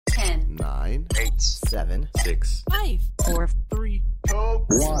9, 8, 7, 6, 5, 4, 3, 2,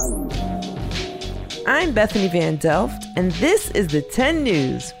 1. I'm Bethany Van Delft, and this is the 10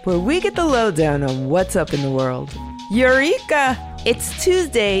 News, where we get the lowdown on what's up in the world. Eureka! It's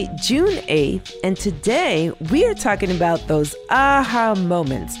Tuesday, June 8th, and today we are talking about those aha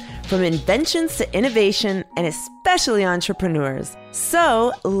moments, from inventions to innovation, and especially entrepreneurs.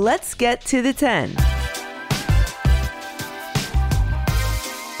 So let's get to the 10.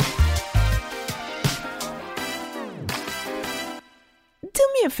 Do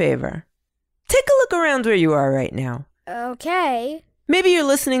me a favor. Take a look around where you are right now. Okay. Maybe you're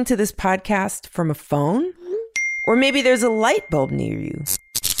listening to this podcast from a phone, or maybe there's a light bulb near you,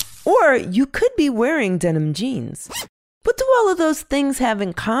 or you could be wearing denim jeans. What do all of those things have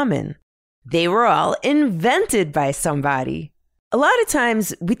in common? They were all invented by somebody. A lot of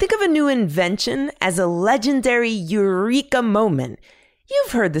times, we think of a new invention as a legendary eureka moment.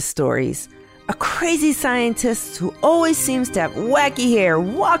 You've heard the stories. A crazy scientist who always seems to have wacky hair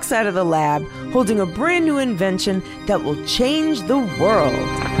walks out of the lab holding a brand new invention that will change the world.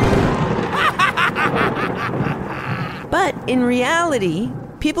 But in reality,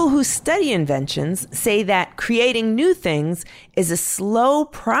 people who study inventions say that creating new things is a slow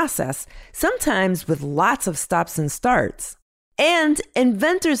process, sometimes with lots of stops and starts. And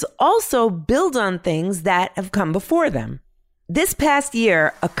inventors also build on things that have come before them. This past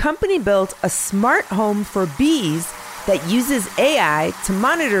year, a company built a smart home for bees that uses AI to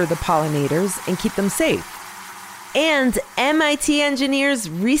monitor the pollinators and keep them safe. And MIT engineers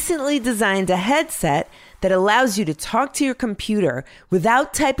recently designed a headset that allows you to talk to your computer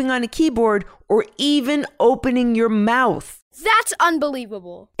without typing on a keyboard or even opening your mouth. That's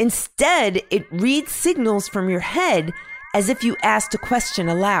unbelievable. Instead, it reads signals from your head as if you asked a question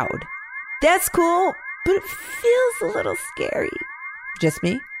aloud. That's cool, but it feels a little scary. Just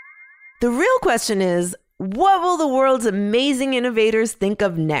me? The real question is, what will the world's amazing innovators think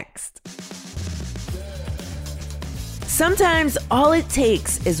of next? Sometimes all it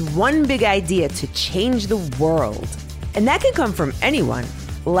takes is one big idea to change the world. And that can come from anyone,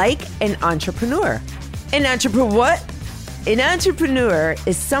 like an entrepreneur. An entrepreneur what? An entrepreneur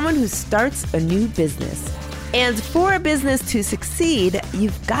is someone who starts a new business. And for a business to succeed,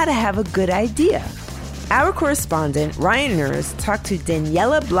 you've got to have a good idea. Our correspondent, Ryan Nurse, talked to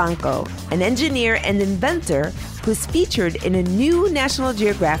Daniela Blanco, an engineer and inventor who's featured in a new National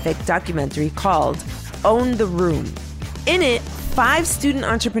Geographic documentary called Own the Room. In it, 5 student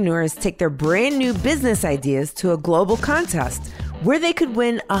entrepreneurs take their brand new business ideas to a global contest where they could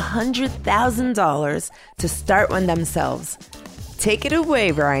win $100,000 to start one themselves. Take it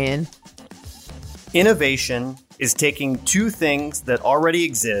away, Ryan. Innovation is taking two things that already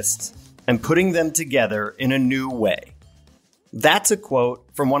exist and putting them together in a new way. That's a quote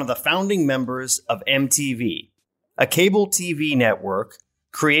from one of the founding members of MTV, a cable TV network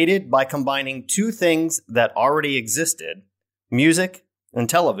created by combining two things that already existed, music and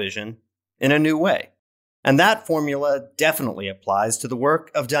television, in a new way. And that formula definitely applies to the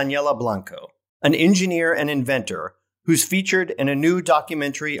work of Daniela Blanco, an engineer and inventor who's featured in a new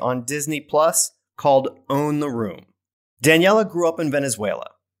documentary on Disney Plus called Own the Room. Daniela grew up in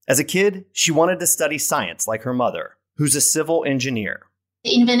Venezuela. As a kid, she wanted to study science like her mother, who's a civil engineer.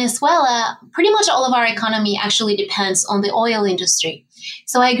 In Venezuela, pretty much all of our economy actually depends on the oil industry.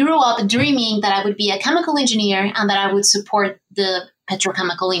 So I grew up dreaming that I would be a chemical engineer and that I would support the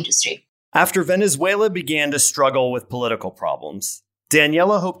petrochemical industry. After Venezuela began to struggle with political problems,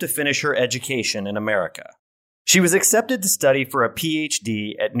 Daniela hoped to finish her education in America. She was accepted to study for a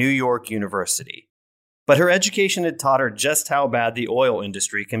PhD at New York University. But her education had taught her just how bad the oil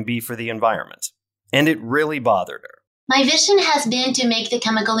industry can be for the environment. And it really bothered her. My vision has been to make the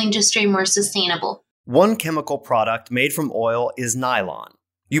chemical industry more sustainable. One chemical product made from oil is nylon.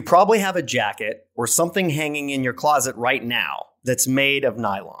 You probably have a jacket or something hanging in your closet right now that's made of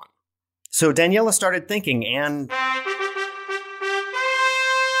nylon. So Daniela started thinking and...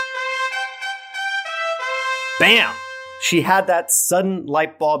 Bam! She had that sudden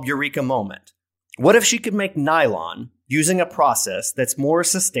light bulb eureka moment. What if she could make nylon using a process that's more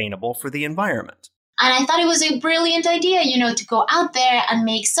sustainable for the environment? And I thought it was a brilliant idea, to go out there and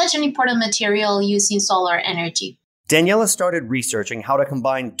make such an important material using solar energy. Daniela started researching how to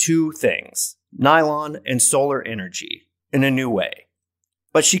combine two things, nylon and solar energy, in a new way.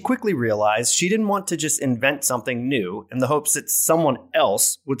 But she quickly realized she didn't want to just invent something new in the hopes that someone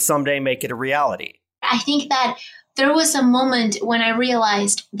else would someday make it a reality. I think that there was a moment when I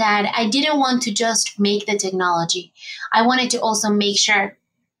realized that I didn't want to just make the technology. I wanted to also make sure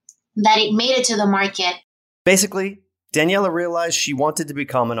that it made it to the market. Basically, Daniela realized she wanted to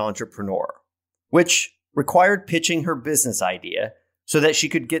become an entrepreneur, which required pitching her business idea so that she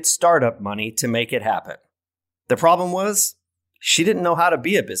could get startup money to make it happen. The problem was, she didn't know how to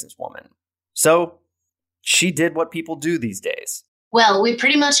be a businesswoman. So she did what people do these days. Well, we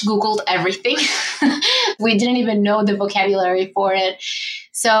pretty much Googled everything. We didn't even know the vocabulary for it.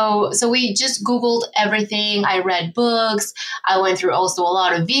 So we just Googled everything. I read books. I went through also a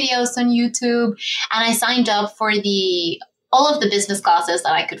lot of videos on YouTube. And I signed up for all of the business classes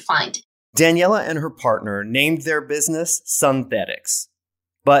that I could find. Daniela and her partner named their business Sunthetics.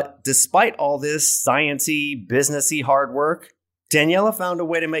 But despite all this sciencey, businessy hard work, Daniela found a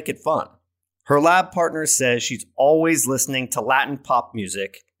way to make it fun. Her lab partner says she's always listening to Latin pop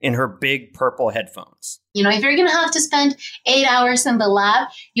music in her big purple headphones. You know, if you're going to have to spend 8 hours in the lab,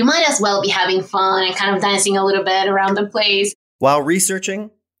 you might as well be having fun and kind of dancing a little bit around the place. While researching,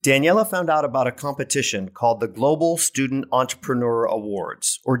 Daniela found out about a competition called the Global Student Entrepreneur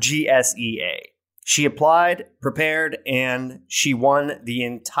Awards, or GSEA. She applied, prepared, and she won the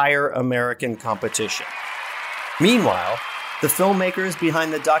entire American competition. Meanwhile, the filmmakers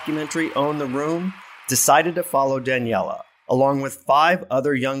behind the documentary Own the Room decided to follow Daniela, along with 5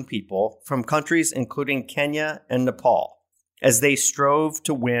 other young people from countries including Kenya and Nepal, as they strove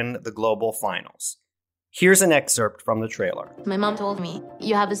to win the global finals. Here's an excerpt from the trailer. My mom told me,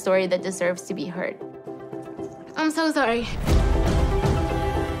 you have a story that deserves to be heard. I'm so sorry.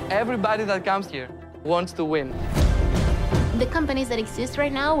 Everybody that comes here wants to win. The companies that exist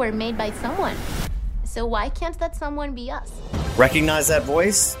right now were made by someone. So why can't that someone be us? Recognize that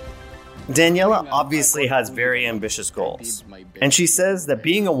voice? Daniela obviously has very ambitious goals. And she says that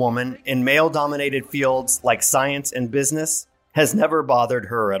being a woman in male-dominated fields like science and business has never bothered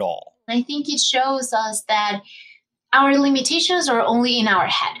her at all. I think it shows us that our limitations are only in our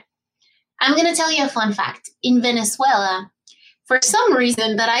head. I'm going to tell you a fun fact. In Venezuela, for some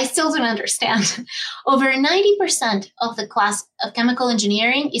reason that I still don't understand, over 90% of the class of chemical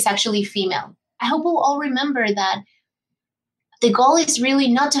engineering is actually female. I hope we'll all remember that the goal is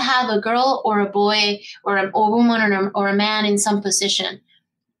really not to have a girl or a boy or a woman or a man in some position.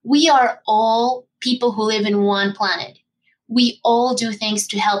 We are all people who live in one planet. We all do things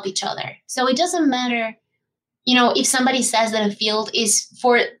to help each other. So it doesn't matter, if somebody says that a field is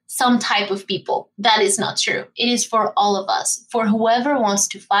for some type of people. That is not true. It is for all of us, for whoever wants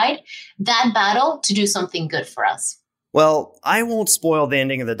to fight that battle to do something good for us. Well, I won't spoil the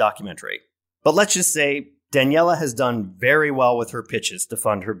ending of the documentary, but let's just say Daniela has done very well with her pitches to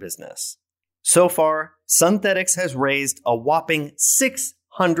fund her business. So far, Sunthetics has raised a whopping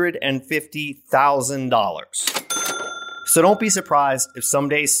 $650,000. So don't be surprised if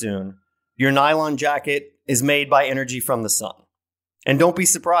someday soon your nylon jacket is made by energy from the sun. And don't be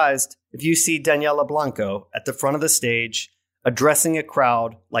surprised if you see Daniela Blanco at the front of the stage addressing a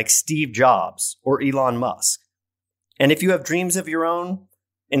crowd like Steve Jobs or Elon Musk. And if you have dreams of your own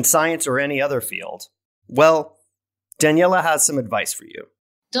in science or any other field, well, Daniela has some advice for you.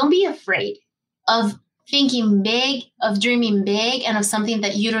 Don't be afraid of thinking big, of dreaming big, and of something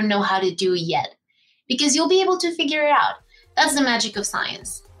that you don't know how to do yet. Because you'll be able to figure it out. That's the magic of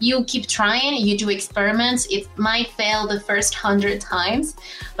science. You keep trying, you do experiments. It might fail the first 100 times,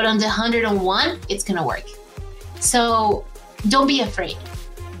 but on the 101, it's going to work. So don't be afraid.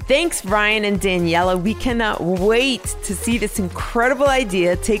 Thanks, Ryan and Daniela. We cannot wait to see this incredible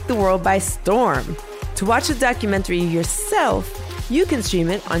idea take the world by storm. To watch the documentary yourself, you can stream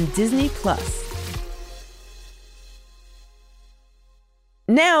it on Disney+.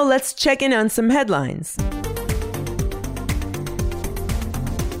 Now let's check in on some headlines.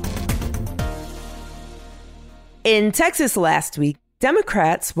 In Texas last week,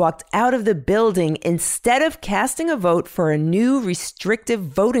 Democrats walked out of the building instead of casting a vote for a new restrictive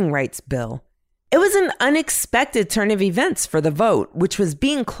voting rights bill. It was an unexpected turn of events for the vote, which was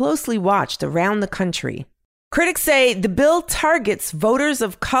being closely watched around the country. Critics say the bill targets voters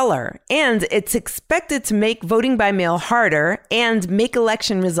of color, and it's expected to make voting by mail harder and make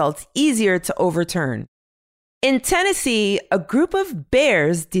election results easier to overturn. In Tennessee, a group of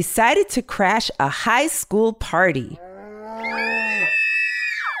bears decided to crash a high school party.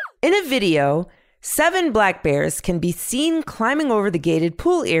 In a video, 7 black bears can be seen climbing over the gated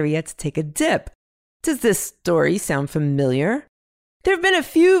pool area to take a dip. Does this story sound familiar? There have been a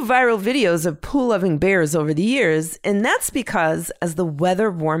few viral videos of pool-loving bears over the years, and that's because as the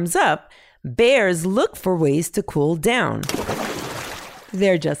weather warms up, bears look for ways to cool down.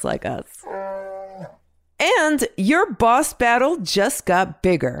 They're just like us. And your boss battle just got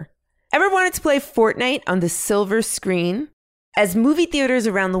bigger. Ever wanted to play Fortnite on the silver screen? As movie theaters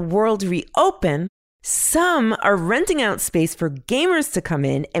around the world reopen, Some are renting out space for gamers to come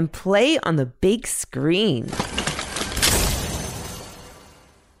in and play on the big screen.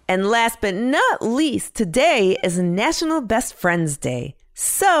 And last but not least, today is National Best Friends Day.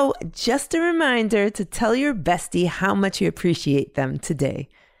 So, just a reminder to tell your bestie how much you appreciate them today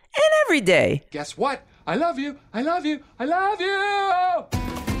and every day. Guess what? I love you. I love you. I love you.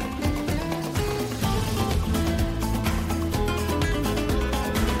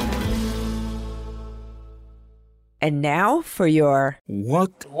 And now for your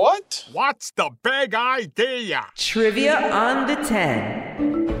What? What's the big idea? Trivia on the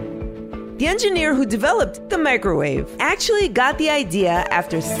 10. The engineer who developed the microwave actually got the idea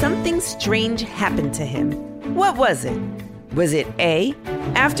after something strange happened to him. What was it? Was it A,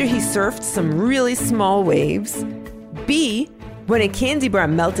 after he surfed some really small waves? B, when a candy bar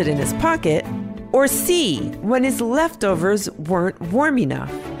melted in his pocket? Or C, when his leftovers weren't warm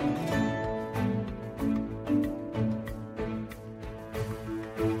enough?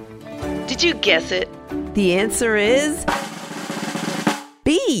 Did you guess it? The answer is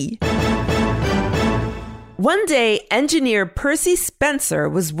B. One day, engineer Percy Spencer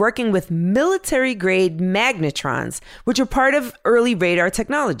was working with military-grade magnetrons, which were part of early radar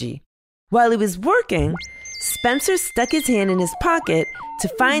technology. While he was working, Spencer stuck his hand in his pocket to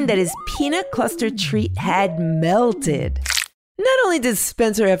find that his peanut cluster treat had melted. Not only did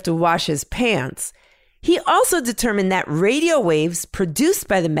Spencer have to wash his pants, he also determined that radio waves produced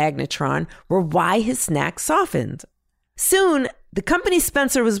by the magnetron were why his snack softened. Soon, the company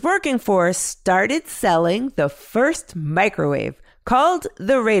Spencer was working for started selling the first microwave, called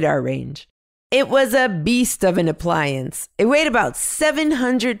the Radar Range. It was a beast of an appliance. It weighed about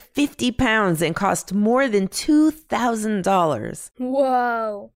 750 pounds and cost more than $2,000.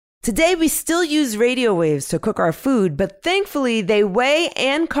 Whoa. Today, we still use radio waves to cook our food, but thankfully, they weigh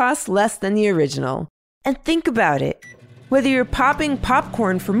and cost less than the original. And think about it. Whether you're popping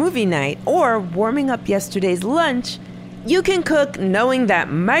popcorn for movie night or warming up yesterday's lunch, you can cook knowing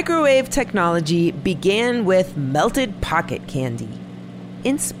that microwave technology began with melted pocket candy.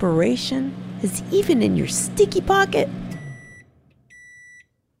 Inspiration is even in your sticky pocket.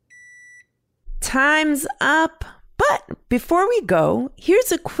 Time's up. But before we go,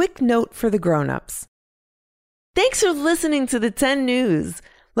 here's a quick note for the grown-ups. Thanks for listening to the 10 News.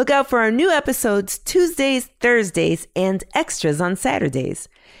 Look out for our new episodes Tuesdays, Thursdays, and extras on Saturdays.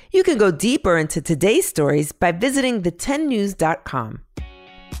 You can go deeper into today's stories by visiting the10news.com.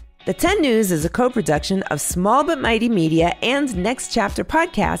 The 10 News is a co-production of Small But Mighty Media and Next Chapter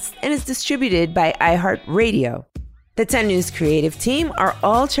Podcasts and is distributed by iHeartRadio. The 10 News creative team are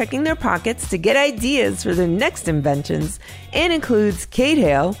all checking their pockets to get ideas for their next inventions and includes Kate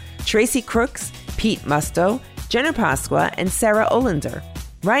Hale, Tracy Crooks, Pete Musto, Jenna Pasqua, and Sarah Olander.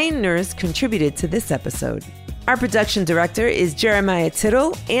 Ryan Nurse contributed to this episode. Our production director is Jeremiah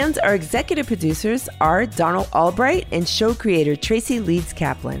Tittle, and our executive producers are Donald Albright and show creator Tracy Leeds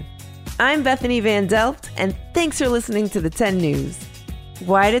Kaplan. I'm Bethany Van Delft, and thanks for listening to the 10 News.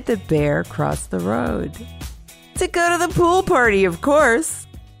 Why did the bear cross the road? To go to the pool party, of course.